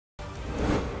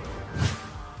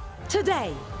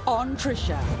Today on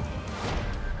Trisha.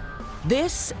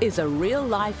 This is a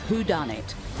real-life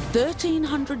whodunit.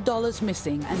 $1,300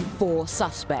 missing and 4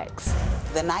 suspects.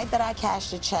 The night that I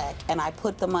cashed a check and I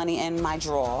put the money in my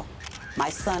drawer, my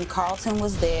son Carlton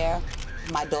was there,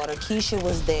 my daughter Keisha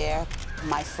was there,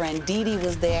 my friend Dee Dee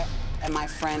was there, and my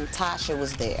friend Tasha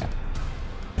was there.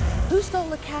 Who stole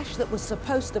the cash that was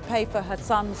supposed to pay for her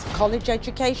son's college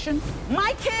education?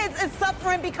 My kids is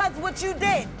suffering because of what you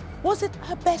did. Was it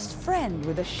her best friend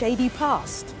with a shady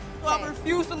past? I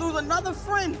refuse to lose another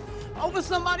friend over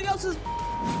somebody else's.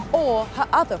 Or her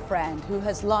other friend who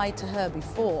has lied to her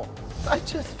before? I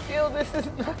just feel this is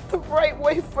not the right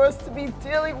way for us to be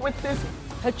dealing with this.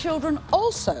 Her children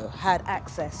also had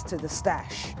access to the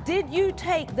stash. Did you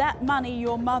take that money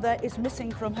your mother is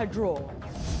missing from her drawer?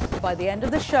 By the end of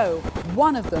the show,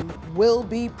 one of them will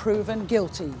be proven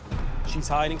guilty. She's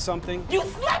hiding something. You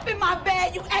slept in my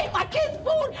bed, you ate my kids'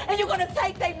 food, and you're gonna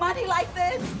take their money like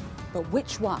this? But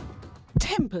which one?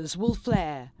 Tempers will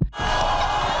flare.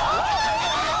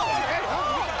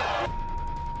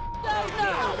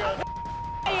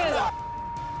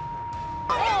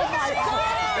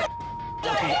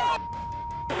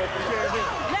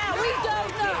 Now we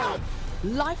don't know.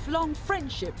 Lifelong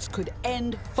friendships could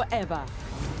end forever.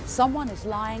 Someone is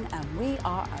lying and we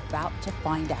are about to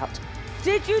find out.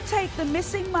 Did you take the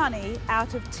missing money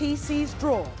out of TC's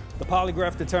drawer? The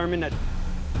polygraph determined that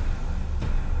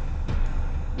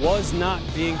was not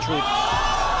being truthful.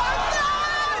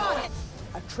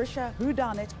 A Trisha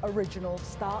Whodunit original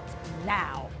starts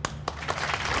now.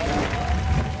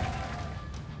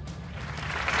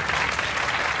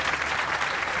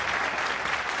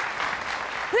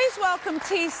 Please welcome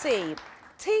TC.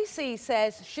 TC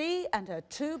says she and her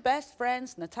 2 best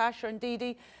friends, Tasha and Dee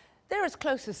Dee, they're as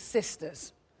close as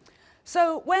sisters.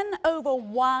 So when over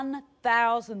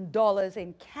 $1,000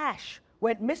 in cash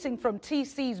went missing from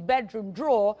TC's bedroom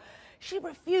drawer, she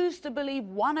refused to believe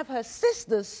one of her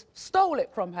sisters stole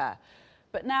it from her.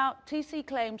 But now TC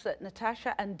claims that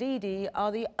Tasha and Dee Dee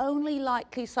are the only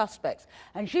likely suspects,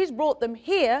 and she's brought them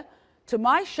here to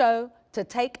my show to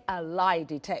take a lie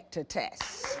detector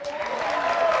test.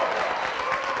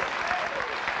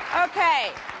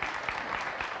 Okay,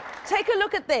 take a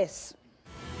look at this.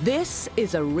 This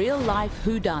is a real-life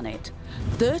whodunit.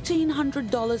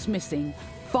 $1,300 missing,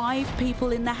 5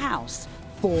 people in the house,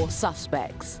 4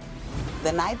 suspects.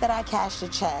 The night that I cashed a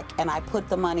check and I put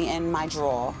the money in my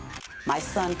drawer, my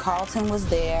son Carlton was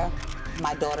there,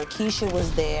 my daughter Keisha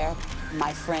was there,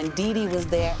 my friend Dee Dee was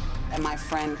there, and my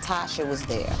friend Tasha was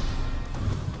there.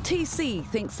 TC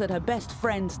thinks that her best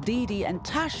friends Dee Dee and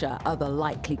Tasha are the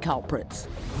likely culprits.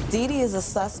 Dee Dee is a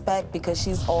suspect because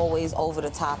she's always over the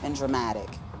top and dramatic.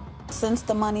 Since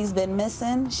the money's been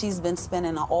missing, she's been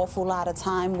spending an awful lot of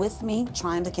time with me,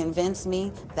 trying to convince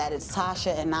me that it's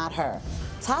Tasha and not her.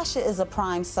 Tasha is a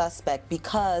prime suspect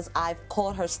because I've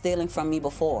caught her stealing from me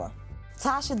before.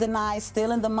 Tasha denies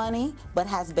stealing the money, but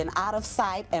has been out of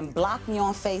sight and blocked me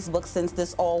on Facebook since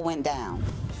this all went down.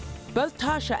 Both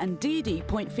Tasha and Dee Dee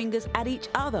point fingers at each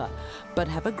other, but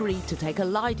have agreed to take a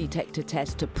lie detector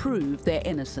test to prove their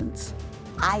innocence.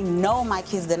 I know my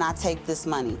kids did not take this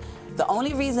money. The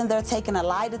only reason they're taking a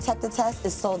lie detector test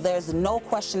is so there's no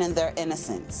question in their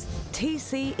innocence.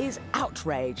 TC is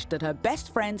outraged that her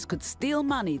best friends could steal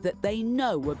money that they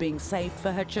know were being saved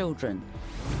for her children.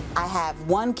 I have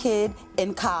 1 kid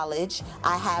in college,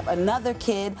 I have another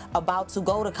kid about to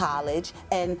go to college,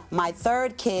 and my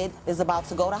 3rd kid is about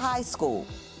to go to high school.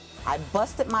 I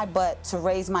busted my butt to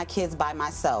raise my kids by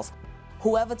myself.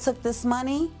 Whoever took this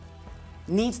money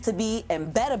needs to be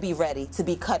and better be ready to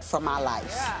be cut from my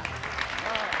life. Yeah.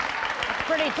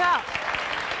 Pretty tough.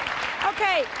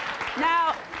 Okay,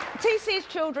 now TC's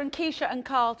children, Keisha and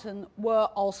Carlton, were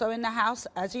also in the house,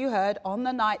 as you heard, on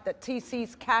the night that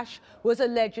TC's cash was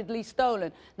allegedly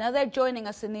stolen. Now they're joining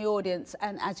us in the audience,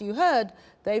 and as you heard,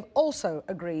 they've also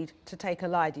agreed to take a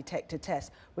lie detector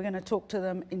test. We're going to talk to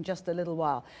them in just a little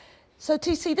while. So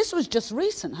TC, this was just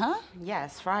recent, huh?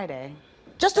 Yes, Friday.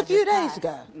 Just a few days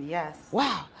ago? Yes.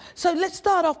 Wow. So let's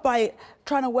start off by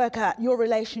trying to work out your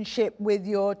relationship with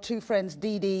your 2 friends,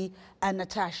 Dee Dee and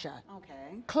Tasha.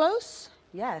 Okay. Close?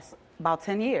 Yes, about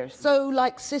 10 years. So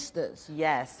like sisters?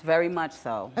 Yes, very much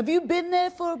so. Have you been there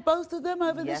for both of them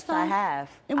over this time? Yes, I have.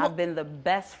 I've been the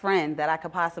best friend that I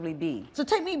could possibly be. So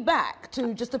take me back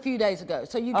to just a few days ago.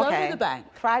 So you go to the bank.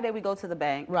 Friday we go to the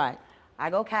bank. Right. I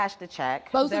go cash the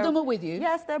check. Both of them are with you?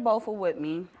 Yes, they're both with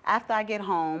me. After I get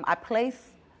home, I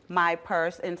place my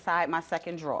purse inside my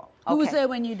 2nd drawer. Who was there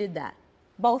when you did that?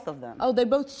 Both of them. Oh, they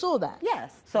both saw that?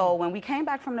 Yes. So when we came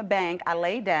back from the bank, I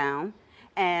laid down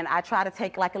and I try to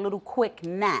take like a little quick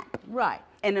nap. Right.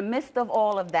 In the midst of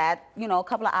all of that, you know, a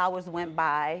couple of hours went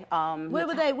by. Where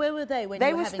were they? Where were they when they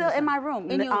you were were having still this in my time?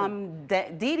 room. In your room?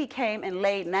 Dee Dee came and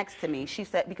laid next to me. She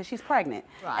said, because she's pregnant.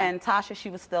 Right. And Tasha, she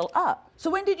was still up.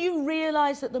 So when did you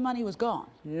realize that the money was gone?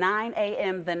 9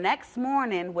 a.m. the next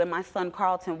morning when my son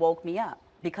Carlton woke me up,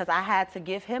 because I had to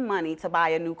give him money to buy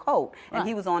a new coat, and Right.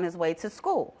 he was on his way to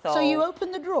school. So you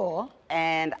opened the drawer.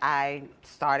 And I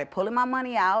started pulling my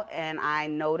money out, and I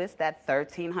noticed that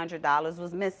 $1,300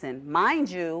 was missing. Mind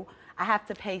you, I have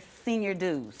to pay senior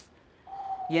dues.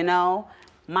 You know,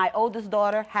 my oldest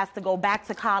daughter has to go back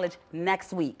to college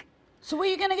next week. So where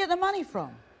are you going to get the money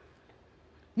from?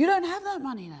 You don't have that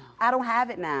money now. I don't have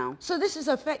it now. So this is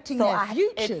affecting their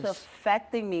futures. It's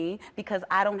affecting me because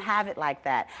I don't have it like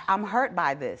that. I'm hurt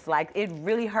by this. Like, it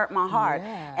really hurt my heart.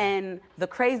 Yeah. And the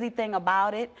crazy thing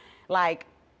about it, like,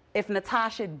 if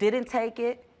Natasha didn't take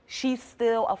it, she's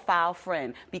still a foul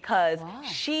friend because Why?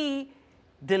 she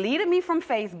deleted me from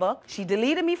Facebook. She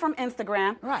deleted me from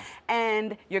Instagram. Right.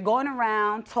 And you're going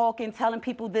around talking, telling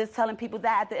people this, telling people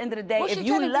that. At the end of the day, What's if she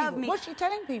you telling love people? me, What's she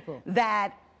telling people?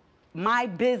 that my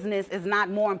business is not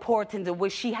more important than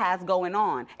what she has going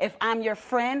on. If I'm your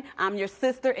friend, I'm your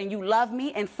sister, and you love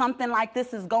me, and something like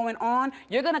this is going on,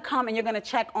 you're gonna come and you're gonna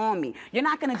check on me. You're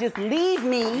not gonna just leave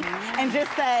me and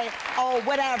just say, oh,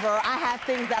 whatever, I have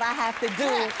things that I have to do,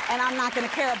 and I'm not gonna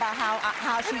care about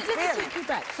how she's Let me feeling. take you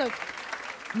back. So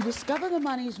you discover the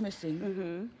money's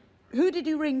missing. Who did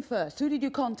you ring first? Who did you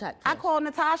contact first? I called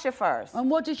Natasha first. And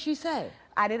what did she say?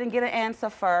 I didn't get an answer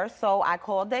first, so I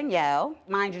called Danielle.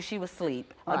 Mind you, she was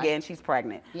asleep. Right. Again, she's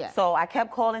pregnant. Yeah. So I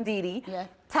kept calling Dee Dee. Yeah.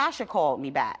 Tasha called me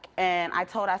back, and I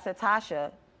said,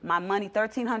 Tasha, my money,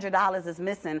 $1,300 is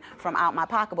missing from out my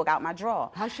pocketbook, out my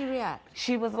drawer. How'd she react?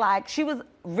 She was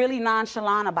really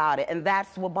nonchalant about it, and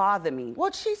that's what bothered me.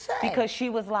 What'd she say? Because she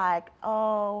was like,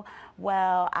 oh,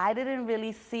 well, I didn't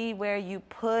really see where you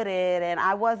put it, and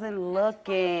I wasn't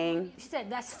looking. She said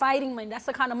that's fighting money. That's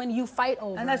the kind of money you fight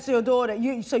over. And that's your daughter.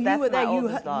 So you That's were there. my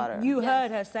oldest daughter. You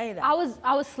heard her say that.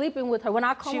 I was sleeping with her when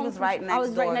I called. She was right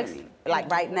next door to me,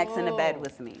 like right next in the bed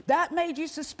with me. That made you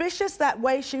suspicious, that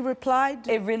way she replied?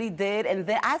 It really did. And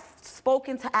then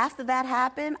after that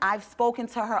happened, I've spoken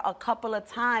to her a couple of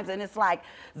times, and it's like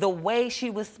the way she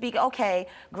was speaking. Okay,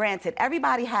 granted,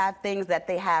 everybody have things that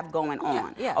they have going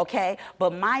on, okay?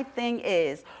 But my thing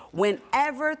is,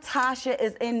 whenever Tasha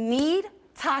is in need,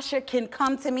 Tasha can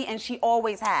come to me, and she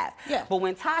always has. Yeah. But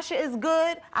when Tasha is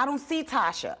good, I don't see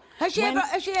Tasha. Has she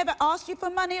ever asked you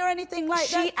for money or anything like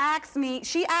that?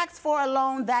 She asked for a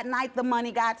loan that night the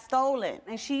money got stolen.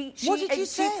 And What did you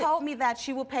say? She told me that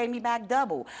she would pay me back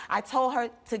double. I told her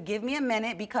to give me a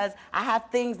minute because I have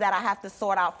things that I have to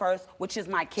sort out first, which is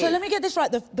my kids. So let me get this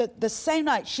right. The same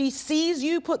night, she sees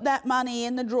you put that money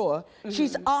in the drawer.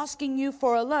 She's asking you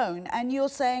for a loan, and you're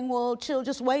saying, well, chill,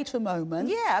 just wait a moment.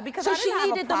 Yeah, because so I didn't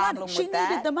have a problem She with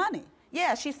that. needed the money.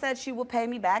 Yeah, she said she would pay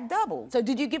me back double. So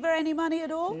did you give her any money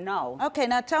at all? No. Okay,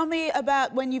 now tell me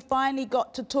about when you finally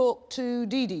got to talk to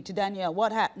Dee Dee, to Danielle.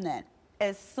 What happened then?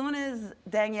 As soon as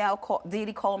Dee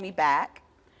Dee called me back,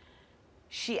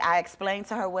 I explained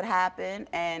to her what happened,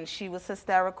 and she was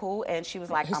hysterical, and she was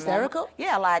like, Hysterical?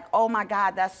 Yeah, like, oh my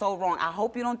God, that's so wrong. I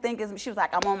hope you don't think it's me. She was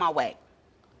like, I'm on my way.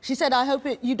 She said, I hope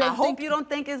you don't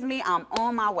think it's me. I'm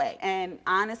on my way. And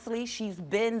honestly, she's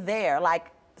been there, like,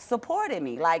 supported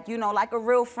me, like, you know, like a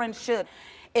real friend should.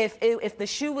 If the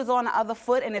shoe was on the other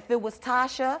foot, and if it was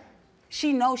Tasha,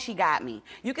 she knows she got me.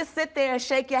 You can sit there and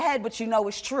shake your head, but you know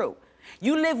it's true.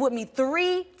 You lived with me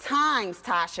 3 times,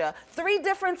 Tasha, 3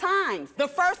 different times. The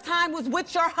first time was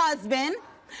with your husband.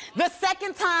 The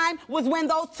second time was when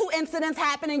those 2 incidents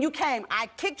happened and you came. I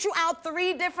kicked you out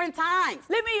 3 different times.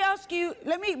 Let me ask you,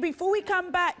 before we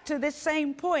come back to this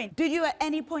same point, did you at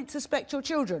any point suspect your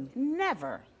children?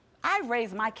 Never. I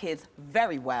raise my kids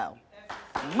very well.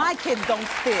 My kids don't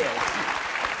steal.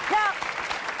 Now,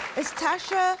 is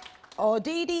Tasha or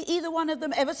Dee Dee, either one of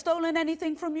them, ever stolen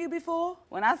anything from you before?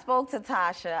 When I spoke to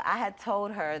Tasha, I had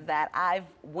told her that I've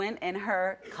went in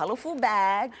her colorful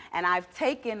bag and I've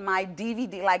taken my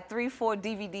DVD, like 3-4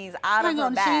 DVDs out of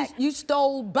her bag. You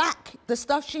stole back the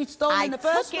stuff she stole in the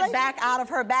first place? I took it back out of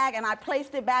her bag and I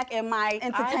placed it back in my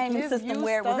entertainment system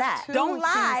where it was at. Don't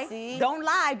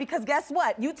lie, because guess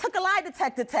what? You took a lie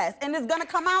detector test and it's gonna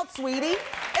come out, sweetie.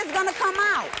 It's gonna come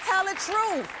out. Tell the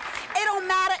truth. It don't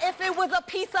matter if it was a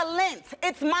piece of lint.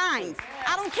 It's mine.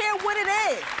 I don't care what it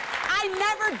is. I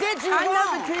never did you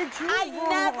wrong. I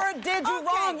never did you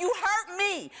wrong. You hurt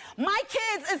me. My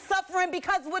kids is suffering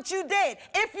because of what you did.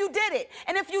 If you did it.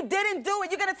 And if you didn't do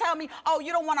it, you're going to tell me, oh,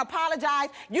 you don't want to apologize.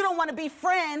 You don't want to be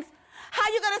friends. How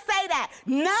you gonna say that?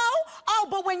 No? Oh,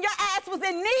 but when your ass was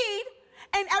in need,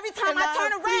 and every time I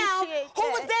turn around, who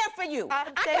was there for you? I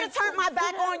could have turned my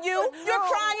back on you. You're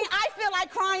crying. I feel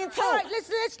like crying too. All right,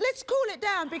 let's cool it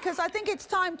down because I think it's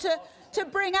time to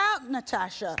bring out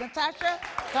Natasha. Natasha,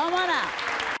 come on out.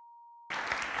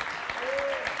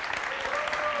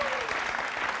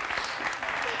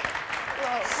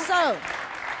 So,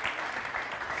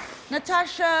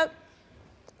 Natasha,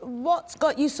 what's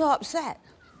got you so upset?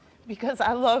 Because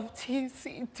I love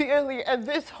TC dearly, and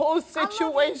this whole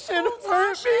situation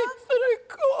hurt me to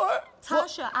the core.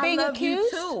 Tasha, I love you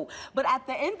too. But at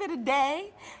the end of the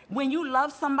day, when you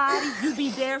love somebody, you be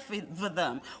there for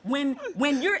them. When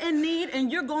you're in need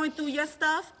and you're going through your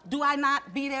stuff, do I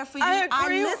not be there for you?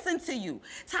 I listen to you.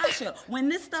 Tasha, when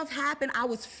this stuff happened, I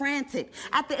was frantic.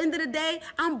 At the end of the day,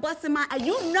 I'm busting my...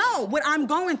 You know what I'm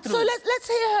going through. So let's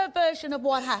hear her version of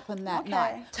what happened that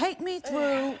night. Take me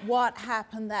through what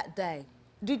happened that day.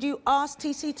 Did you ask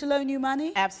TC to loan you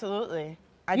money? Absolutely.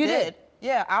 I You did?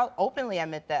 Yeah, I'll openly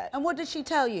admit that. And what did she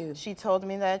tell you? She told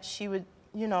me that she would,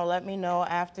 you know, let me know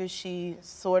after she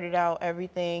sorted out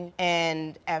everything.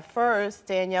 And at first,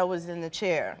 Danielle was in the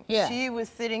chair. Yeah. She was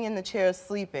sitting in the chair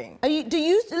sleeping.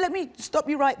 Let me stop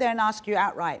you right there and ask you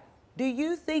outright. Do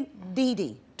you think Dee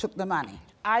Dee took the money?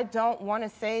 I don't want to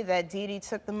say that Dee Dee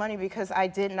took the money because I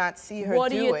did not see her do it.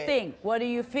 What do you think? What do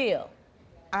you feel?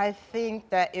 I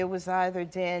think that it was either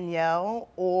Danielle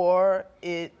or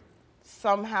it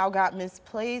somehow got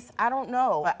misplaced. I don't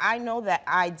know, but I know that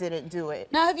I didn't do it.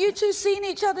 Now, have you two seen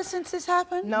each other since this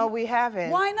happened? No, we haven't.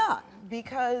 Why not?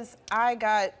 Because I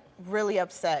got really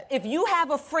upset. If you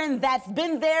have a friend that's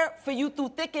been there for you through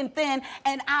thick and thin,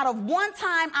 and out of one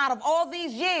time, out of all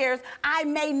these years, I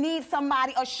may need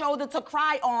somebody, a shoulder to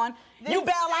cry on, then you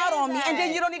bail out on me, and then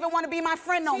that. you don't even want to be my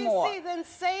friend no more. Then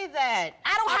say that.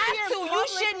 I don't have to. You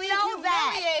should know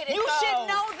that. You should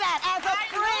know that as a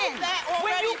friend.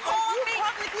 When you call me,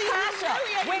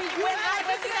 Tasha, when I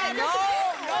was saying, no.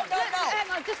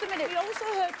 Hang on, just a minute. We also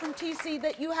heard from TC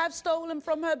that you have stolen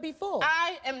from her before.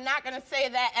 I am not going to say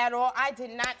that at all. I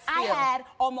did not steal. I had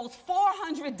almost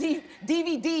 400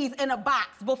 DVDs in a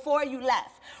box before you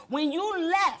left. When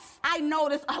you left, I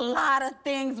noticed a lot of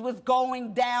things was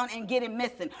going down and getting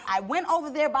missing. I went over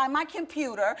there by my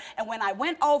computer, and when I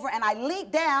went over and I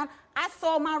leaped down, I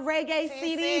saw my reggae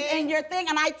CDs in your thing,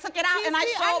 and I took it out and I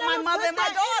showed my mother and my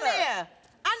daughter.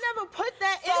 I never put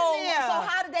that in there. So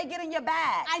how did they get in your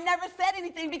bag? I never said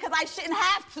anything because I shouldn't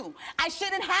have to. I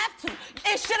shouldn't have to.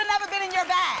 It should have never been in your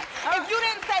bag. If you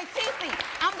didn't say, TC,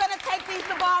 I'm going to take these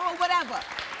to borrow, whatever.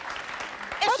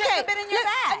 It should have been in your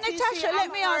bag. Natasha,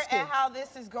 let me ask you. At how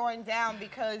this is going down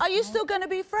because... Are you still going to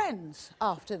be friends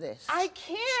after this? I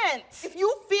can't. If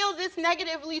you feel this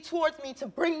negatively towards me to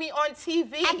bring me on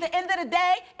TV... At the end of the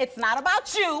day, it's not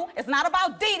about you. It's not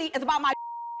about Dee Dee. It's about my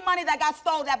money that got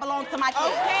stolen that belongs to my kids.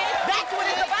 Okay. That's what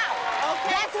it's about. Okay.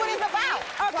 That's what it's about.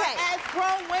 Okay. But as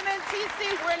grown women,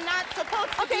 TC, we're not supposed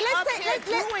to be up here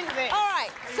doing this. All right,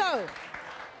 so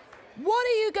what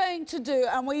are you going to do?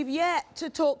 And we've yet to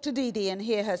talk to Dee Dee and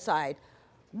hear her side.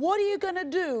 What are you going to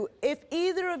do if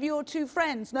either of your two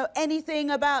friends know anything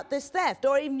about this theft,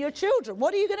 or even your children?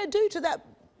 What are you going to do to that?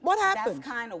 What happened? That's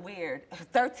kind of weird.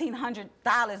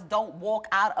 $1,300 don't walk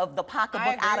out of the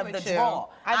pocketbook, out of the drawer.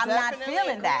 I'm not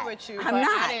feeling that. I'm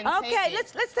not. Okay,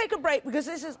 let's take a break because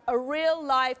this is a real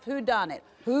life whodunit.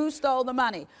 Who stole the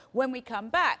money? When we come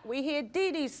back, we hear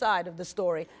Dee Dee's side of the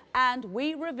story and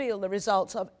we reveal the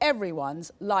results of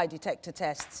everyone's lie detector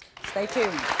tests. Stay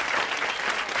tuned.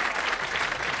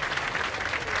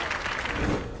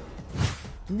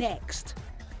 Next.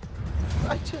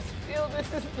 I just feel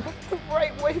this is not the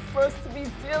right way for us to be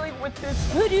dealing with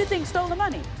this. Who do you think stole the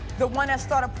money? The one that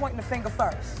started pointing the finger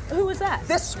first. Who was that?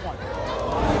 This one.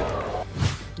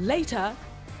 Later,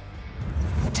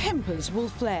 tempers will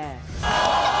flare.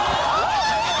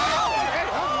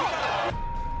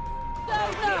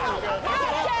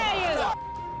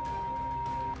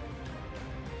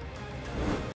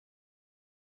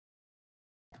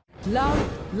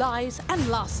 Love, lies, and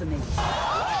larceny.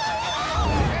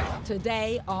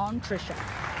 Today on Trisha.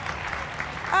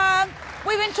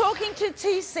 We've been talking to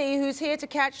TC, who's here to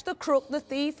catch the crook, the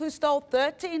thief who stole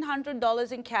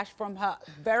 $1,300 in cash from her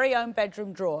very own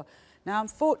bedroom drawer. Now,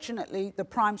 unfortunately, the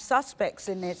prime suspects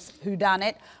in this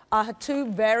whodunit are her two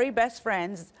very best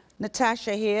friends,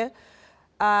 Natasha here,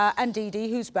 and Dee Dee,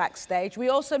 who's backstage. We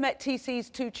also met TC's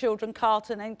two children,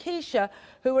 Carlton and Keisha,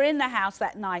 who were in the house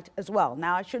that night as well.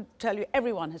 Now, I should tell you,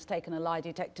 everyone has taken a lie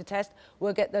detector test.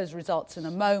 We'll get those results in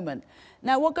a moment.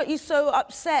 Now, what got you so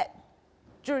upset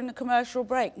during the commercial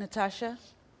break, Natasha?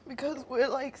 because we're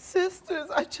like sisters.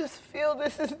 I just feel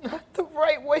this is not the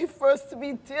right way for us to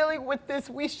be dealing with this.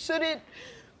 We shouldn't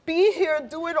be here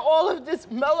doing all of this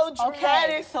melodramatic.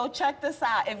 Okay, so check this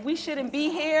out. If we shouldn't be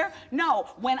here, no.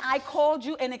 When I called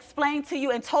you and explained to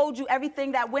you and told you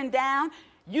everything that went down,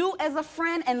 you as a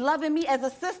friend and loving me as a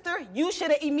sister, you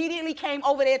should have immediately came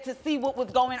over there to see what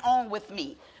was going on with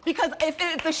me. Because if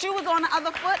the shoe was on the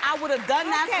other foot, I would have done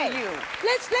that for you.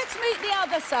 Let's meet the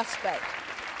other suspect.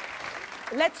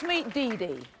 Let's meet Dee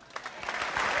Dee.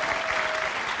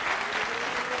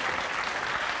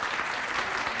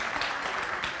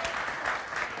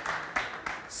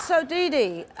 So Dee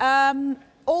Dee,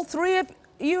 all three of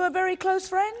you are very close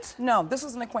friends? No, this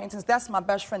is an acquaintance. That's my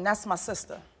best friend. That's my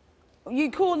sister. You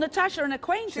call Natasha an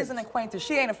acquaintance? She's an acquaintance.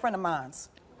 She ain't a friend of mine's.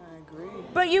 I agree.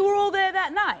 But you were all there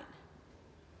that night?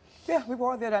 Yeah, we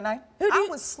were all there that night. I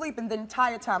was sleeping the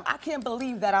entire time. I can't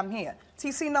believe that I'm here.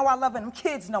 TC know I love them.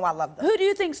 Kids know I love them. Who do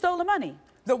you think stole the money?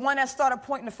 The one that started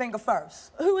pointing the finger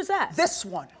first. Who was that? This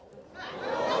one.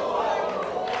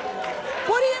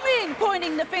 What do you mean,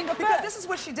 pointing the finger Because first? this is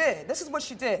what she did. This is what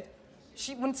she did.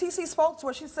 When TC spoke to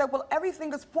her, she said, well,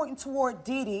 everything is pointing toward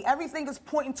Dee Dee. Everything is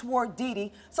pointing toward Dee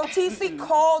Dee. So TC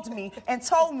called me and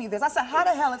told me this. I said, how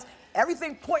the hell is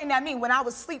everything pointing at me when I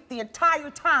was asleep the entire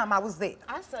time I was there?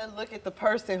 I said, look at the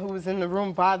person who was in the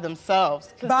room by themselves.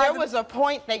 Because there was a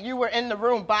point that you were in the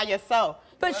room by yourself.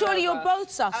 But surely you're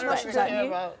both suspects, aren't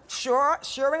you? Sure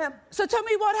am. So tell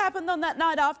me what happened on that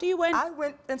night after you went. I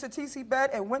went into TC bed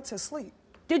and went to sleep.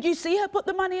 Did you see her put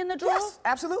the money in the drawer? Yes,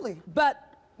 absolutely. But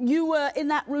you were in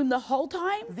that room the whole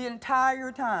time? The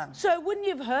entire time. So wouldn't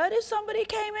you have heard if somebody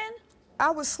came in? I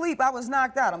was asleep. I was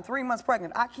knocked out. I'm 3 months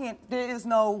pregnant. I can't, there is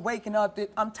no waking up.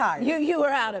 I'm tired. You were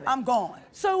out of it? I'm gone.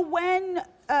 So when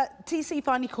TC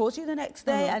finally calls you the next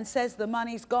day and says the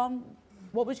money's gone,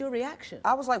 what was your reaction?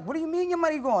 I was like, what do you mean your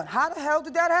money gone? How the hell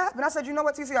did that happen? I said, you know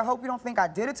what, TC, I hope you don't think I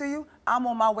did it to you. I'm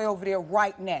on my way over there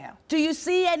right now. Do you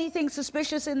see anything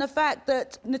suspicious in the fact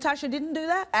that Natasha didn't do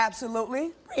that?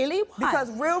 Absolutely. Really? Why? Because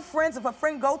real friends, if a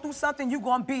friend go through something, you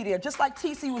gonna be there. Just like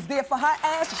TC was there for her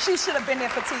ass, she should have been there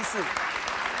for TC.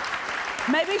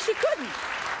 Maybe she couldn't.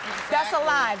 Exactly. That's a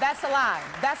lie. That's a lie.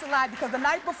 That's a lie because the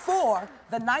night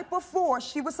before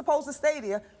she was supposed to stay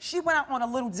there, she went out on a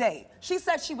little date. She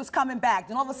said she was coming back.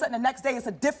 Then all of a sudden the next day it's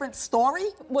a different story.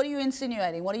 What are you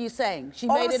insinuating? What are you saying? She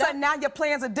all made of a it sudden up? now your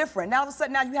plans are different. Now all of a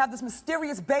sudden now you have this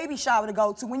mysterious baby shower to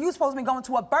go to when you were supposed to be going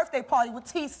to a birthday party with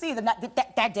TC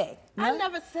that day. I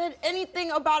never said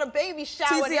anything about a baby shower.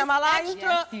 TC, am I lying? Extra.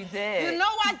 Yes, you did. You know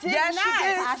I did Yes, not. you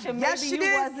did. Tasha, maybe Yes, you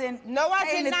did. wasn't No, I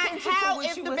paying did not. attention to How what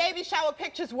if you the was- baby shower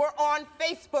pictures were on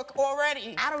Facebook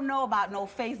already? I don't know about no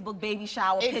Facebook baby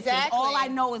shower pictures. Exactly. All I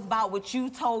know is about what you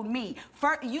told me.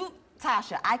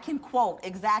 Tasha, I can quote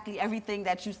exactly everything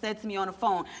that you said to me on the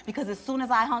phone because as soon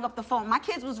as I hung up the phone, my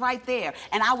kids was right there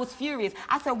and I was furious.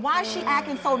 I said, why is she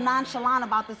acting so nonchalant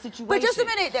about the situation? But just a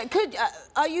minute,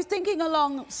 are you thinking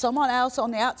along someone else on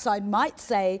the outside might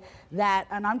say that,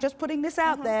 and I'm just putting this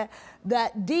out there,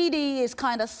 that Dee Dee is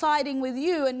kind of siding with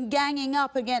you and ganging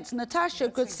up against Natasha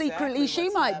because secretly she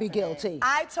might be guilty?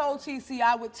 I told TC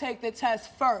I would take the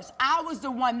test first. I was the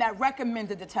one that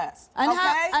recommended the test. And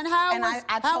okay?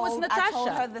 how was Natasha? I told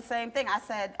her the same thing. I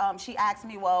said, she asked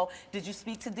me, well, did you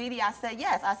speak to Dee Dee? I said,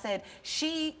 yes. I said,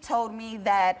 she told me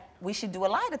that we should do a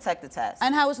lie detector test.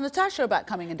 And how was Natasha about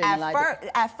coming and doing a lie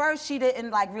detector? At first, she didn't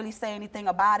like really say anything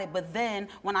about it, but then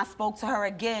when I spoke to her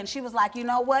again, she was like, you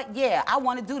know what? Yeah, I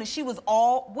want to do this. She was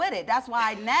all with it. That's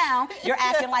why now you're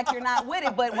acting like you're not with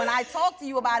it. But when I talked to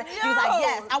you about it, you was like,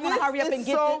 yes, I want to hurry up and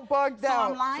get so this. bugged out.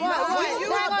 So I'm lying.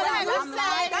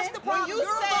 When you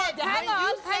said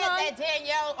that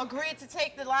Danielle agreed to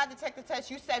take the lie detector test,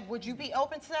 you said, would you be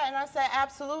open to that? And I said,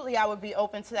 absolutely, I would be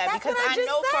open to that. That's because what I just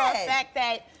know said. for a fact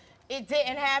that it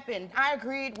didn't happen. I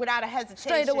agreed without a hesitation.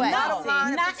 Straight away. Let me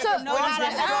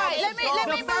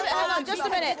move it along just a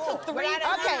minute.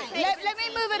 Okay, let me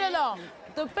move it along.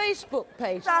 The Facebook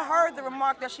page. I heard the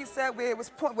remark that she said where it was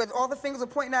where all the fingers were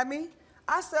pointing at me.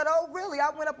 I said, oh, really? I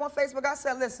went up on Facebook. I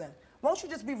said, listen, won't you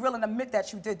just be real and admit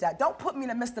that you did that? Don't put me in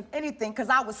the midst of anything because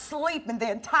I was sleeping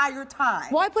the entire time.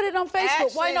 Why put it on Facebook?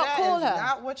 Actually, Why not call her? That's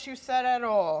not what you said at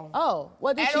all. Oh,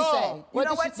 what did she say? What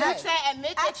know did what? she say? You said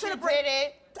admit that you did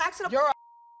it. You're a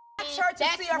Ask her to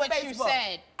see her what Facebook. you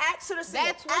said. Ask her to see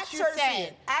That's it. what Ask you her to see said.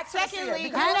 it. Ask her to see it. Secondly,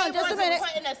 Because Hang on, you just a minute.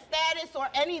 wasn't put in a status or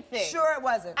anything. Sure it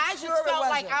wasn't. I just Sure felt it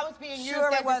like wasn't. I was being used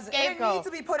Sure as it a wasn't. It didn't scapegoat. need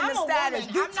to be put in I'm a status.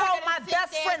 woman. You I'm not told gonna my sit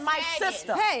best there friend, and my tag it.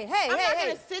 sister. Hey, I'm not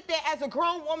gonna sit there as a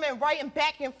grown woman writing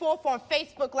back and forth on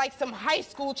Facebook like some high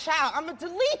school child. I'm gonna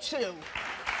delete you.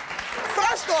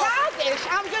 First off, childish.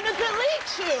 I'm gonna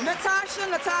delete you.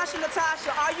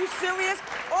 Natasha, are you serious?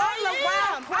 All the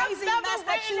wild crazy mess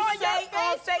that you say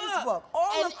on Facebook.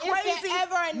 All the crazy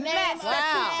mess that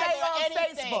you say on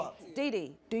Facebook. Dee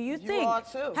Dee, do you think? You are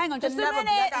too. Hang on, just a Never minute.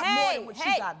 be. I got more than what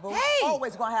Hey, you got, boo. hey.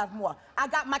 Always gonna have more. I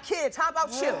got my kids. How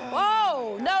about you?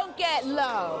 Whoa, don't get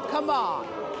low. Come on.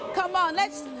 Come on,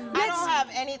 let's I don't have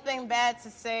anything bad to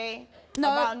say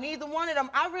about neither one of them.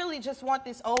 I really just want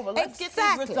this over. Let's get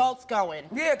these results going.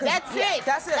 Yeah, that's it.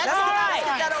 That's it. That's all right.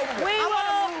 right. That over with. We I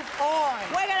will move on.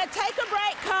 We're going to take a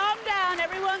break. Calm down.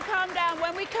 Everyone calm down.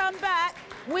 When we come back,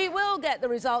 we will get the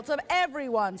results of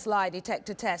everyone's lie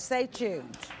detector test. Stay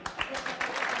tuned.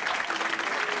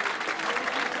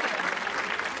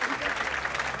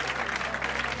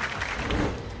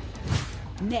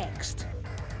 Next.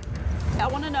 I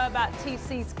want to know about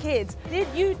TC's kids. Did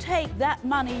you take that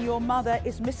money your mother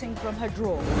is missing from her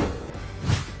drawer?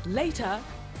 Later,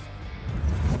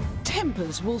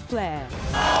 tempers will flare.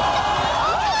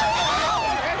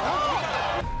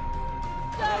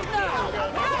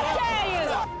 How dare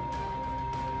you!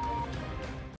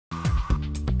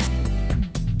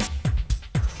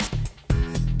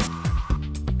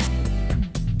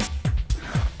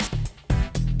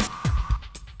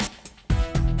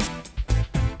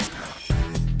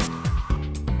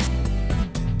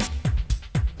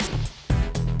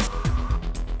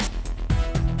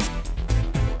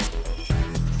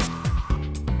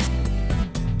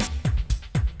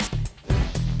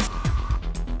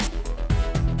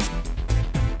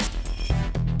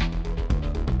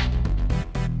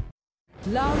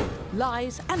 Love,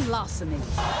 lies, and larceny.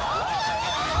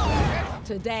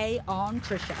 Today on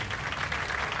Trisha.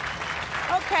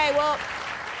 Okay, well,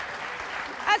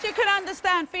 as you can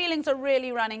understand, feelings are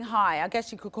really running high. I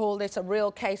guess you could call this a real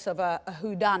case of a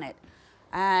whodunit.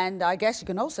 And I guess you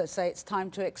can also say it's time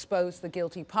to expose the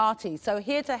guilty party. So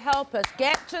here to help us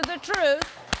get to the truth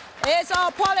is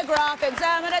our polygraph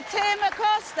examiner, Tim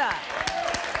Acosta.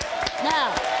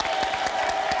 Now,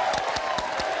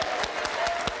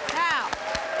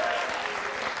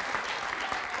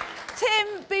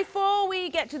 Tim, before we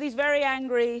get to these very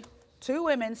angry two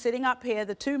women sitting up here,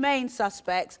 the two main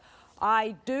suspects,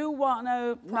 I do want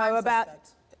to know about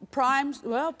prime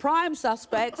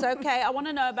suspects. Okay, I want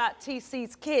to know about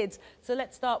TC's kids. So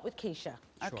let's start with Keisha.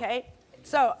 Okay. Sure.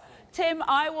 So, Tim,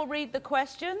 I will read the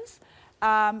questions.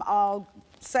 I'll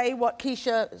say what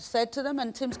Keisha said to them,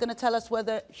 and Tim's going to tell us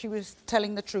whether she was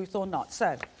telling the truth or not.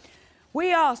 So,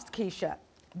 we asked Keisha,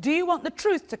 do you want the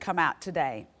truth to come out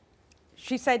today?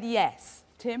 She said yes.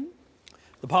 Tim?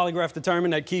 The polygraph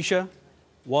determined that Keisha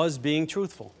was being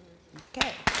truthful.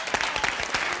 Okay.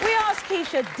 We asked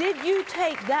Keisha, did you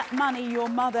take that money your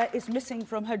mother is missing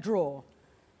from her drawer?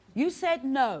 You said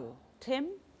no. Tim?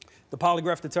 The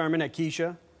polygraph determined that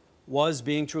Keisha was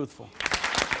being truthful.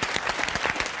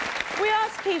 We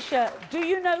asked Keisha, do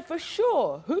you know for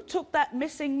sure who took that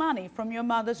missing money from your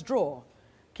mother's drawer?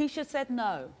 Keisha said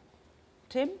no.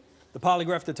 Tim? The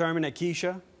polygraph determined that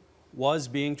Keisha was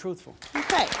being truthful.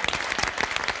 Okay.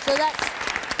 So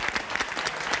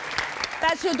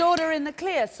that's your daughter in the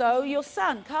clear. So your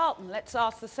son, Carlton, let's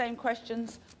ask the same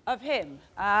questions of him.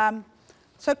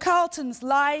 So Carlton's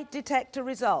lie detector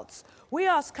results. We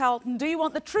asked Carlton, do you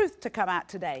want the truth to come out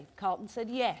today? Carlton said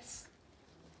yes.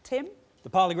 Tim? The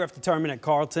polygraph determined that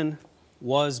Carlton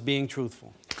was being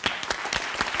truthful.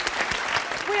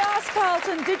 We asked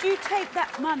Carlton, did you take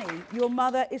that money your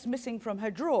mother is missing from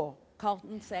her drawer?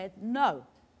 Carlton said no.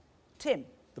 Tim?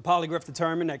 The polygraph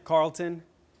determined that Carlton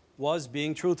was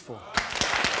being truthful.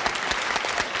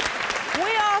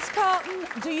 We asked Carlton,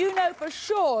 do you know for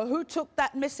sure who took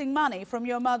that missing money from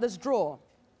your mother's drawer?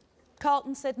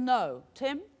 Carlton said no.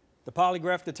 Tim? The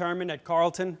polygraph determined that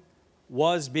Carlton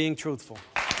was being truthful.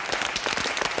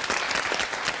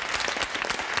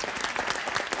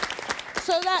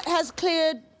 So that has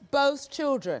cleared both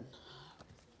children.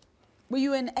 Were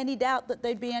you in any doubt that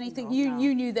they'd be anything? No,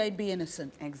 you knew they'd be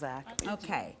innocent. Exactly.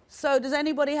 Okay. So does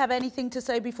anybody have anything to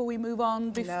say before we move on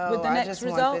with the next I just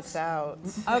results? want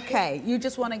this out. Okay, you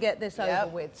just want to get this over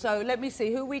with. So let me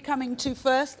see, who are we coming to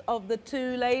first of the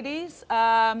two ladies?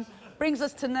 Brings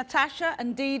us to Tasha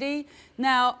and Dee Dee.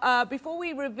 Now, before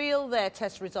we reveal their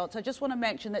test results, I just want to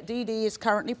mention that Dee Dee is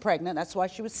currently pregnant. That's why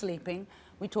she was sleeping.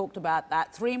 We talked about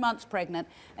that, 3 months pregnant,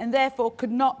 and therefore could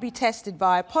not be tested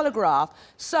via polygraph.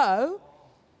 So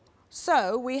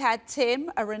we had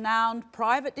Tim, a renowned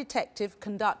private detective,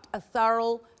 conduct a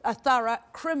thorough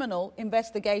criminal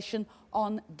investigation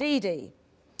on Dee Dee.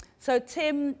 So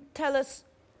Tim, tell us,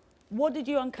 what did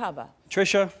you uncover?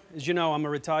 Trisha, as you know, I'm a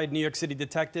retired New York City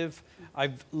detective.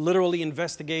 I've literally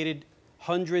investigated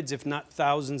hundreds, if not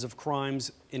thousands, of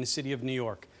crimes in the city of New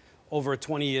York over a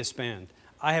 20-year span.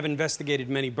 I have investigated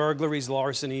many burglaries,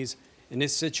 larcenies. In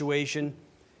this situation,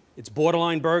 it's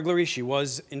borderline burglary. She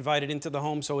was invited into the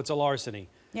home, so it's a larceny.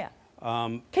 Yeah.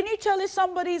 Can you tell if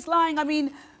somebody's lying? I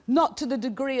mean, not to the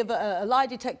degree of a lie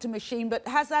detector machine, but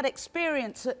has that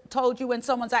experience told you when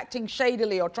someone's acting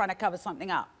shadily or trying to cover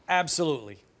something up?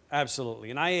 Absolutely,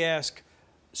 absolutely. And I ask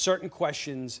certain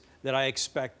questions that I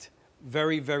expect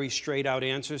very, very straight out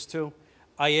answers to.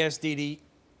 I ask Dee Dee,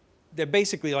 they're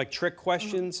basically like trick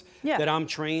questions that I'm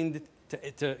trained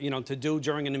to do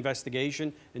during an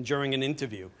investigation and during an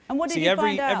interview. And what did you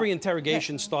find out? Every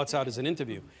interrogation starts out as an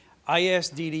interview. I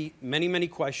asked Dee Dee many, many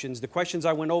questions. The questions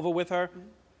I went over with her,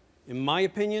 in my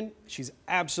opinion, she's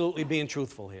absolutely being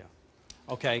truthful here.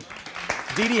 Okay?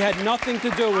 Dee Dee had nothing to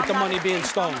do with the money being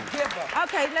stolen.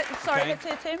 Okay, let's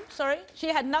hear Tim. Sorry. She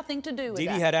had nothing to do with that. Dee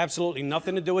Dee had absolutely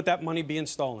nothing to do with that money being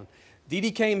stolen. Dee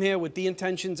Dee came here with the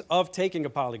intentions of taking a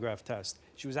polygraph test.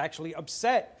 She was actually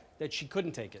upset that she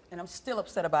couldn't take it. And I'm still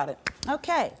upset about it.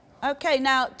 Okay. Okay,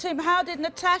 now, Tim, how did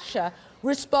Natasha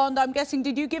respond? I'm guessing,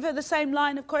 did you give her the same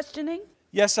line of questioning?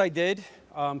 Yes, I did.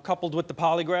 Coupled with the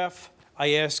polygraph,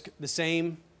 I ask the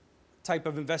same type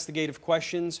of investigative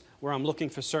questions where I'm looking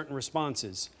for certain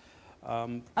responses.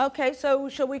 Okay, so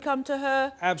shall we come to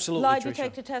her Absolutely, lie Trisha.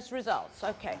 detector test results?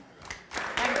 Okay.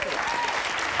 Thank you.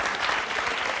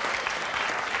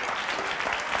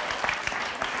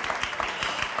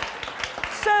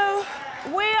 So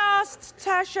we asked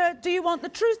Tasha, do you want the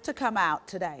truth to come out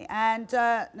today? And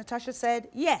Natasha said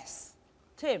yes.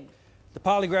 Tim? The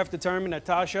polygraph determined that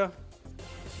Tasha...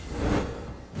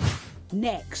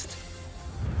 Next.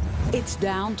 It's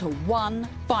down to one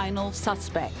final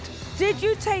suspect. Did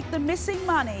you take the missing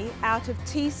money out of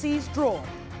TC's drawer?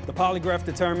 The polygraph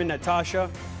determined that Tasha...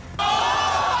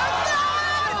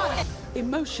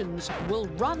 Emotions will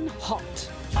run hot.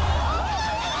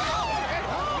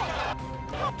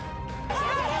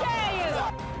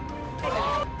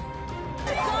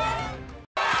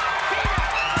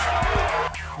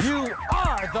 You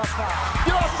are the fire.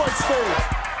 Get off my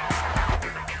stage.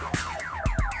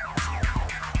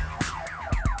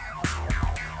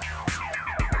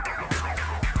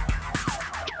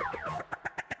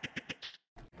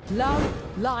 Love,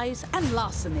 lies, and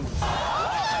larceny.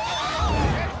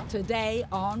 Today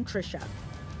on Trisha.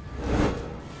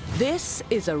 This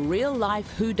is a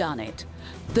real-life whodunit.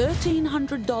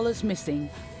 $1,300 missing,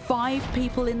 5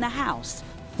 people in the house,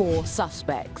 4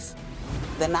 suspects.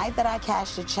 The night that I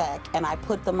cashed a check and I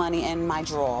put the money in my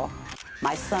drawer,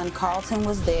 my son Carlton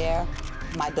was there,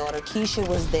 my daughter Keisha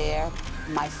was there,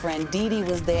 my friend Dee Dee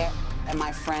was there, and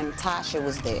my friend Tasha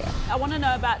was there. I want to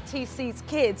know about TC's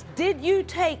kids. Did you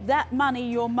take that money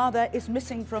your mother is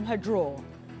missing from her drawer?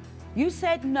 You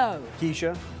said no.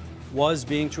 Keisha was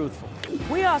being truthful.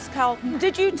 We asked Carlton,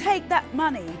 did you take that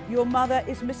money your mother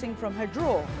is missing from her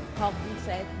drawer? Carlton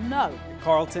said no.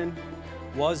 Carlton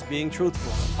was being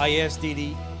truthful. I asked Dee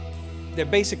Dee, they're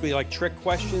basically like trick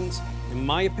questions. In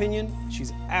my opinion,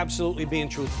 she's absolutely being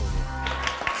truthful.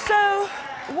 So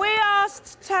we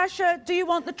asked Tasha, do you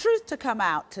want the truth to come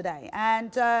out today?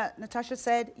 And Natasha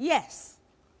said yes.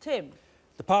 Tim?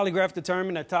 The polygraph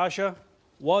determined that Tasha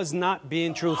was not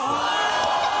being truthful.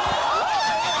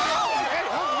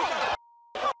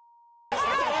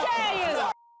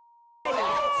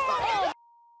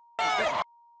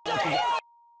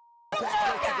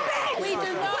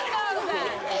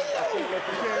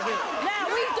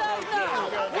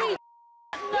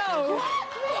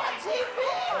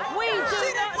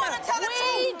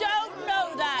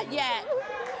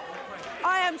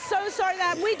 So sorry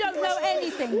that we don't know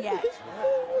anything yet.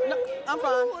 No, I'm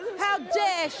fine. How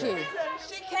dare she?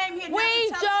 She came here. We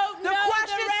don't know the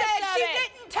question the rest said of she it.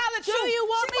 didn't tell the Do truth. you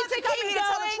want she me to keep here to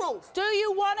tell the going? truth. Do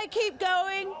you want to keep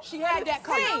going? She had that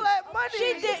coming.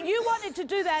 She did. You wanted to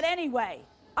do that anyway.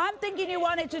 I'm thinking you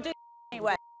wanted to do that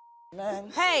anyway. Man.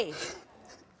 Hey.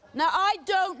 Now I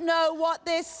don't know what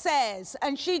this says,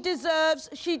 and she deserves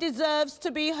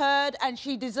to be heard, and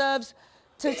she deserves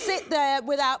to sit there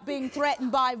without being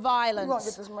threatened by violence. We're gonna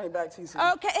get this money back, TC.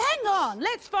 Okay, hang on.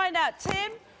 Let's find out.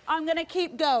 Tim, I'm going to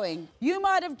keep going. You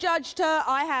might have judged her.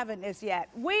 I haven't as yet.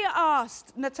 We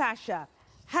asked Natasha,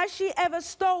 has she ever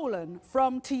stolen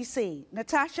from TC?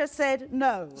 Natasha said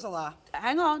no. It's a lie.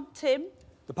 Hang on, Tim.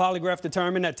 The polygraph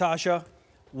determined that Tasha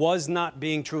was not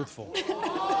being truthful.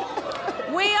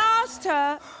 We asked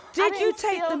her, did you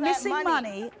take the missing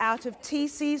money out of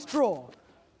TC's drawer?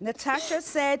 Natasha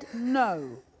said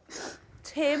no.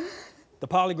 Tim? The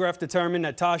polygraph determined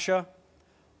that Tasha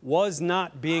was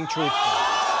not being truthful. Hang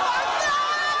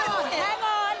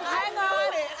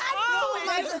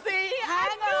on.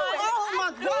 Hang on. Oh,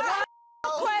 my God.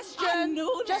 Question.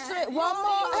 Just one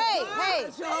more. Hey.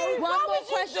 One more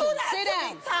question. Sit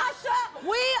down. Tasha? We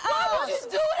Why would you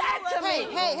asked. do that to me?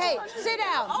 Hey. Sit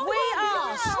down.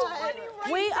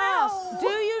 We asked. Do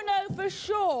you know for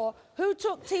sure who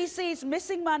took TC's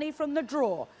missing money from the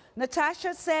drawer?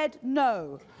 Natasha said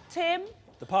no. Tim?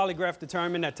 The polygraph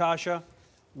determined that Tasha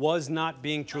was not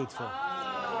being truthful.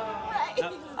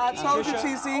 I told you,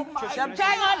 TC.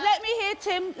 Hang on, let me hear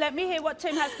Tim. Let me hear what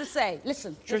Tim has to say.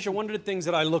 Listen. Trisha, one of the things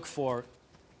that I look for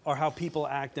are how people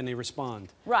act and they respond.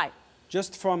 Right.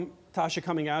 Just from Tasha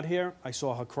coming out here, I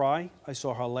saw her cry, I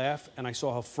saw her laugh, and I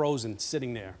saw her frozen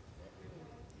sitting there.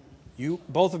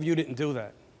 Both of you didn't do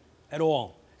that at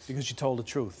all because you told the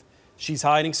truth. She's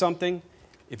hiding something.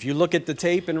 If you look at the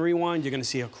tape and rewind, you're going to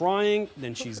see her crying,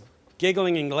 then she's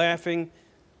giggling and laughing,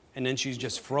 and then she's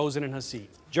just frozen in her seat.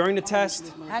 During the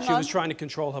test, she was trying to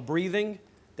control her breathing.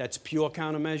 That's pure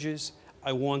countermeasures.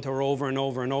 I warned her over and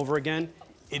over and over again.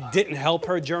 It didn't help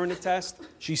her during the test.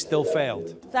 She still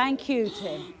failed. Thank you,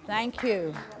 Tim. Thank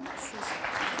you.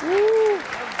 Woo.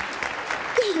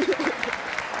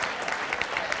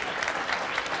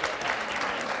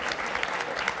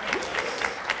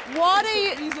 What are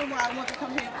you? The reason why I want to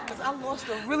come here because I lost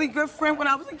a really good friend when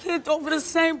I was a kid over the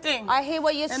same thing. I hear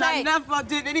what you're saying. And I never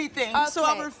did anything. Okay. So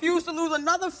I refuse to lose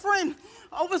another friend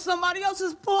over somebody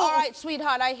else's ball. All right,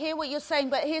 sweetheart, I hear what you're saying,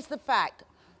 but here's the fact.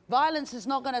 Violence is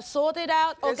not going to sort it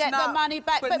out or get the money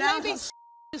back. But now maybe.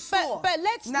 But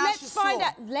Let's find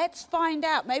out. Let's find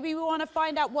out. Maybe we want to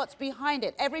find out what's behind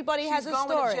it. Everybody has a story.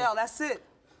 She's going to jail. That's it.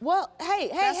 Well,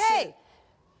 hey.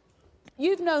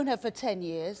 You've known her for 10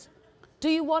 years. Do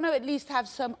you want to at least have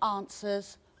some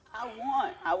answers? I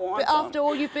want After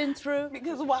all you've been through?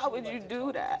 Because why would you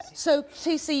do that? So,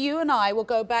 TC, you and I will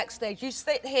go backstage. You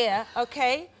sit here,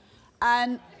 okay?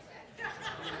 And,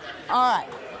 all right.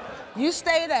 You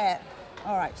stay there.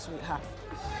 All right, sweetheart.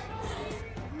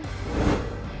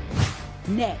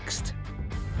 Next,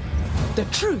 the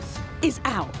truth is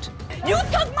out. You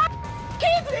took my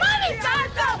kids' money,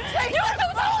 Tasha! You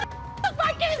took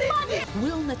my kids' money!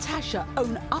 Will Natasha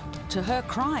own up to her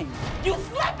crime? You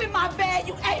slept in my bed,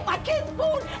 you ate my kids'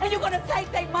 food, and you're gonna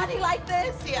take their money like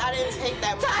this? See, I didn't take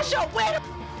that money. Tasha, where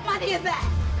the money is at?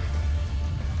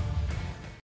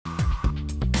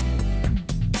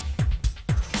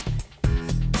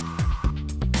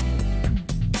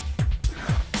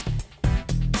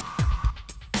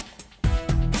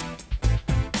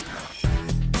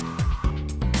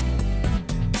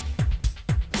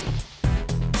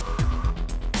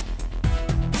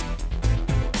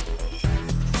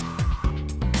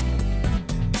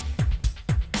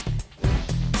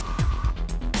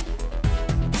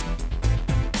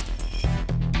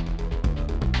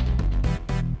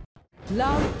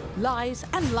 Love, lies,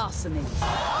 and larceny.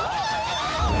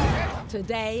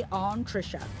 Today on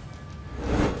Trisha.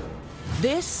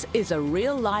 This is a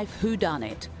real-life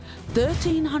whodunit.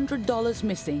 $1,300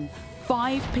 missing,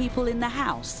 5 people in the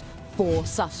house, 4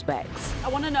 suspects. I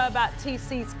want to know about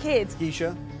TC's kids.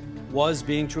 Keisha was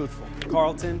being truthful.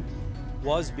 Carlton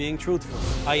was being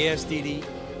truthful. I asked Dee Dee.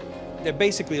 They're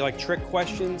basically like trick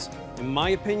questions. In my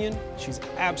opinion, she's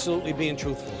absolutely being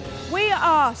truthful. We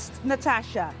asked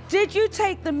Natasha, did you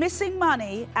take the missing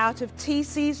money out of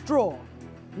TC's drawer?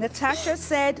 Natasha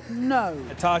said no.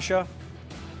 Natasha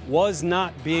was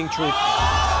not being truthful.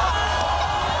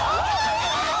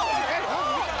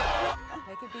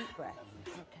 Take a deep breath.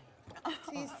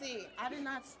 TC, I did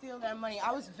not steal that money.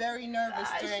 I was very nervous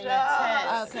during that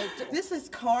test. Okay. This is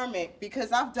karmic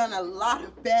because I've done a lot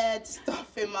of bad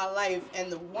stuff in my life, and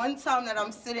the one time that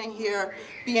I'm sitting here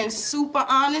being super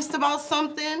honest about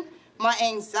something, my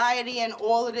anxiety and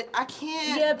all of it, I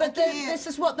can't. Yeah, but this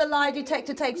is what the lie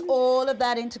detector takes all of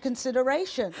that into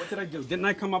consideration. What did I do? Didn't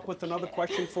I come up with another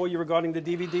question for you regarding the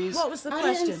DVDs? What was the I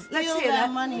question? didn't steal that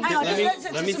money. Hang on,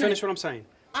 Let me finish what I'm saying.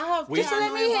 Just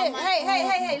let me hear.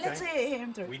 Hey, let's hear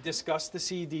him through. We discussed the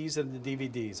CDs and the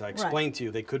DVDs. I explained to you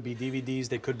they could be DVDs,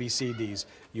 they could be CDs.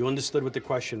 You understood what the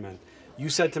question meant. You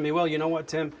said to me, well, you know what,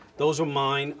 Tim? Those were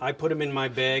mine. I put them in my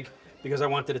bag because I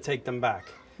wanted to take them back.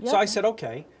 Yep. So I said,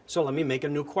 okay, so let me make a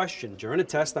new question. During the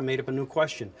test, I made up a new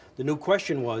question. The new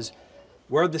question was,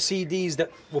 were the CDs that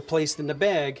were placed in the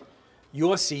bag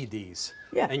your CDs?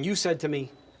 Yeah. And you said to me,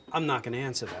 I'm not going to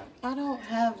answer that. I don't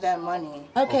have that money.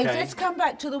 Okay, let's come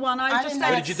back to the one I just said.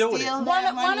 What did you do with it?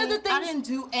 One of the things, I didn't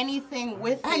do anything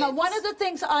with it. Hang on, one of the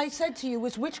things I said to you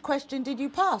was, which question did you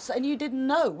pass? And you didn't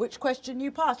know which question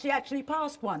you passed. She actually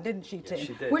passed one, didn't she, Tim? Yes,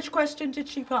 she did. Which question did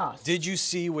she pass? Did you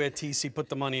see where TC put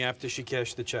the money after she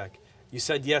cashed the check? You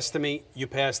said yes to me, you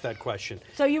passed that question.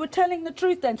 So you were telling the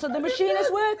truth then, so the machine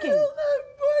is working.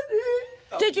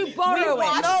 did you borrow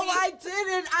it? No, I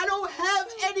didn't. I don't have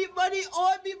any money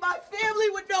on me. My family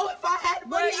would know if I had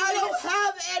money. I don't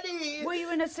have any. Were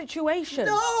you in a situation?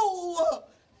 No.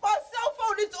 My cell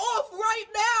phone is off right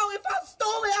now. If I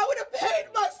stole it, I would have paid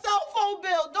my cell phone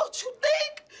bill. Don't you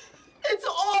think? It's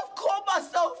off. Call my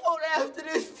cell phone after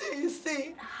this,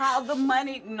 TC. How the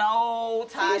money? No,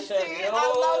 Tasha. TC, no, I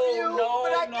love you, no,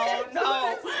 but I can't do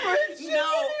this friendship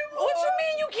anymore. What you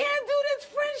mean you can't do this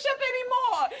friendship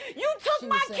anymore? You took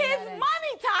my kids'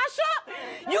 money, Tasha.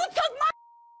 You took my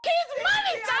kids'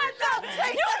 money, Tasha.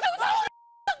 You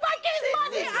took my kids'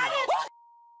 money. I didn't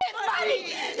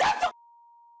money.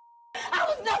 I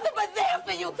was nothing but there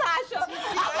for you, Tasha.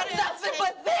 I was nothing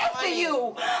but there for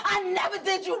you. I never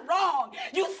did you wrong.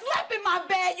 You slept in my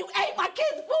bed, you ate my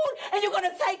kids' food, and you're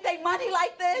gonna take their money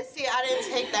like this? See, I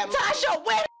didn't take that money. Tasha,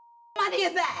 where the money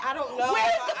is at? I don't know.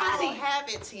 Where's the money? I don't have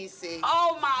it, TC.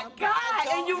 Oh my God!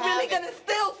 And you really gonna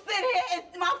still sit here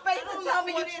in my face and tell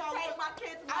me you didn't take my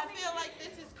kids' money? I feel like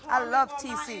this is I love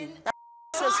TC.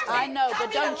 I know,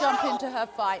 but don't jump into her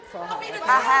fight for her.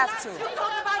 I have to. You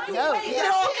talking about you No. wasted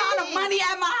all kind of money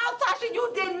at my house, Tasha.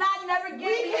 You did not never give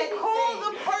me anything.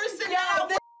 call the person out.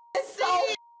 This is so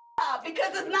up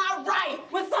because it's not right.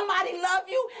 When somebody love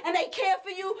you and they care for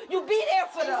you, you be there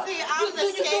for them. See, I'm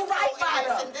the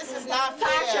scapegoat, and this is not fair.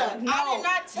 Tasha, no. I did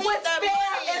not take What's that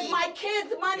fair money. is my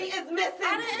kids' money is missing.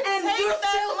 I didn't and take you're that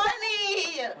still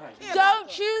money.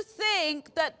 Don't you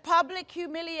think that public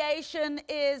humiliation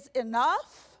is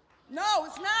enough? No,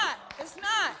 it's not. It's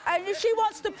not. And if she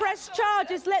wants to press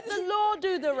charges, let the law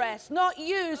do the rest, not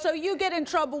you. So you get in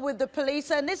trouble with the police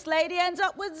and this lady ends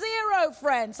up with 0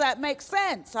 friends. That makes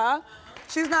sense, huh?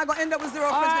 She's not going to end up with 0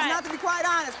 friends, right. because not to be quite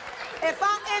honest, if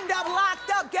I end up locked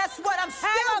up, guess what? I'm still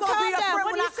going to be a friend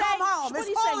when I come home. It's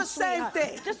all the same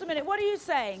thing. Just a minute. What are you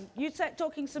saying? You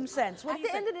talking some sense. What At are you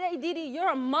the saying? end of the day, Dee Dee,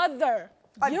 you're a mother.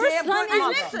 Your son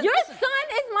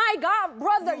is my god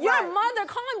brother. Right. You're a mother.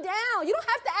 Calm down. You don't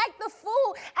have to act the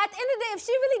fool. At the end of the day, if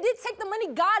she really did take the money,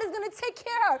 God is gonna take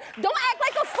care of her. Don't act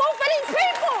like a fool for these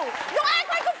people. Don't act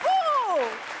like a fool.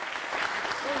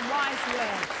 Wise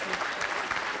words.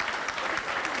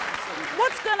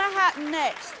 What's gonna happen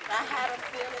next? I had a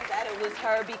feeling that it was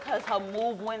her because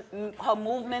her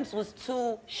movements was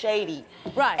too shady.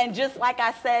 Right. And just like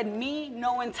I said, me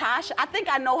knowing Tasha, I think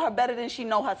I know her better than she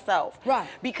know herself. Right.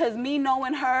 Because me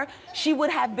knowing her, she would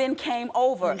have came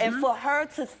over. And for her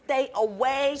to stay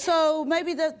away. So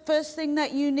maybe the first thing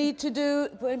that you need to do,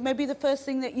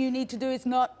 is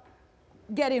not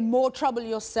get in more trouble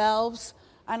yourselves.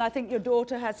 And I think your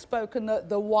daughter has spoken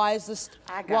the wisest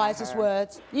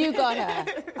words. You got her.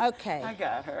 Okay. I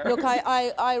got her. Look,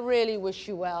 I really wish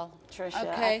you well. Trisha,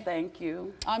 okay? thank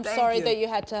you. I'm sorry that you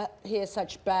had to hear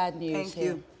such bad news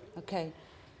here. Okay.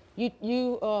 You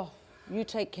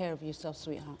take care of yourself,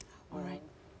 sweetheart. All right.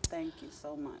 Thank you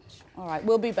so much. All right,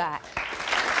 we'll be back.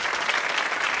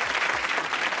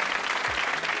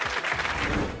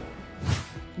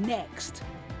 Next.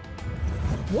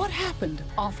 What happened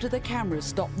after the cameras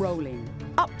stopped rolling?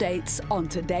 Updates on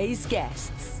today's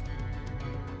guests.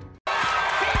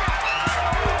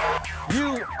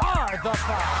 You are the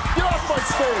fire. Get off my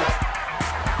stage.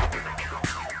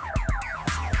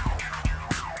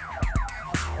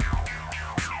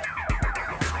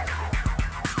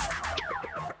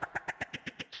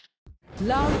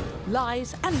 Love,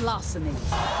 lies, and larceny.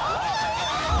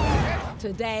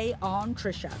 Today on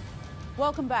Trisha.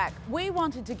 Welcome back. We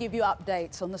wanted to give you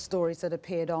updates on the stories that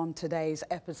appeared on today's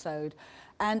episode.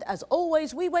 And as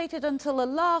always, we waited until the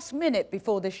last minute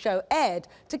before this show aired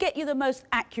to get you the most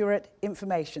accurate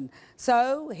information.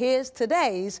 So here's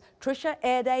today's Trisha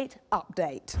Airdate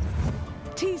update.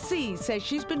 TC says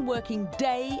she's been working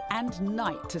day and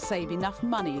night to save enough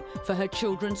money for her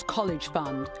children's college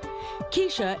fund.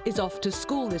 Keisha is off to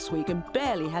school this week and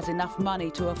barely has enough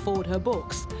money to afford her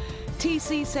books.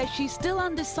 TC says she's still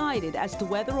undecided as to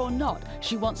whether or not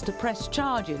she wants to press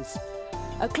charges.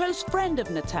 A close friend of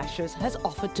Natasha's has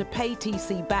offered to pay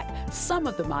TC back some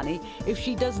of the money if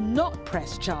she does not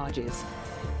press charges.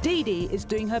 Dee Dee is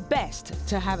doing her best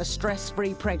to have a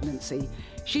stress-free pregnancy.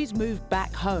 She's moved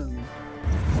back home.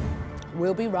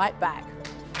 We'll be right back.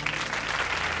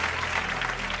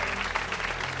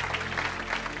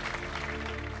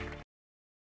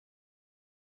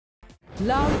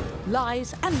 Love,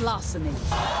 lies, and larceny.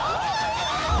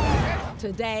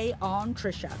 Today on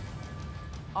Trisha.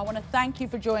 I want to thank you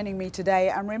for joining me today.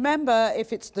 And remember,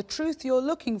 if it's the truth you're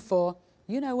looking for,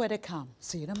 you know where to come.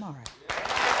 See you tomorrow.